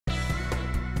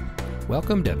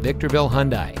Welcome to Victorville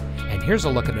Hyundai, and here's a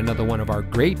look at another one of our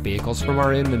great vehicles from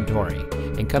our inventory,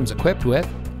 and comes equipped with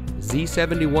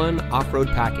Z71 off-road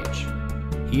package,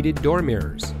 heated door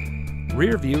mirrors,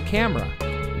 rear view camera,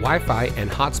 Wi-Fi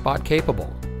and hotspot capable,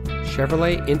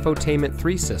 Chevrolet Infotainment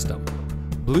 3 system,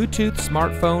 Bluetooth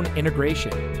smartphone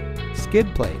integration, skid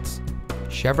plates,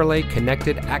 Chevrolet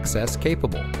connected access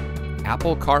capable,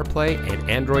 Apple CarPlay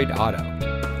and Android Auto,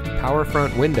 power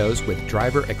front windows with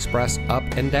driver express up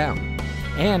and down,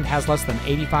 and has less than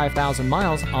 85,000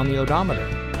 miles on the odometer.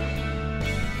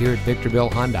 Here at Victorville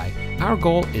Hyundai, our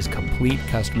goal is complete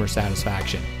customer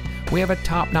satisfaction. We have a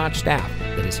top-notch staff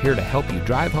that is here to help you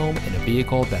drive home in a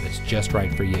vehicle that is just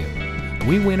right for you.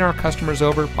 We win our customers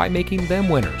over by making them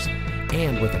winners.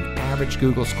 And with an average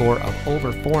Google score of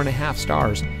over 4.5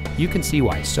 stars, you can see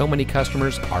why so many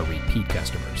customers are repeat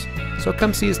customers. So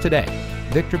come see us today.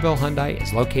 Victorville Hyundai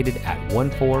is located at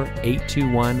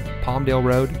 14821 Palmdale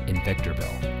Road in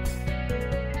Victorville.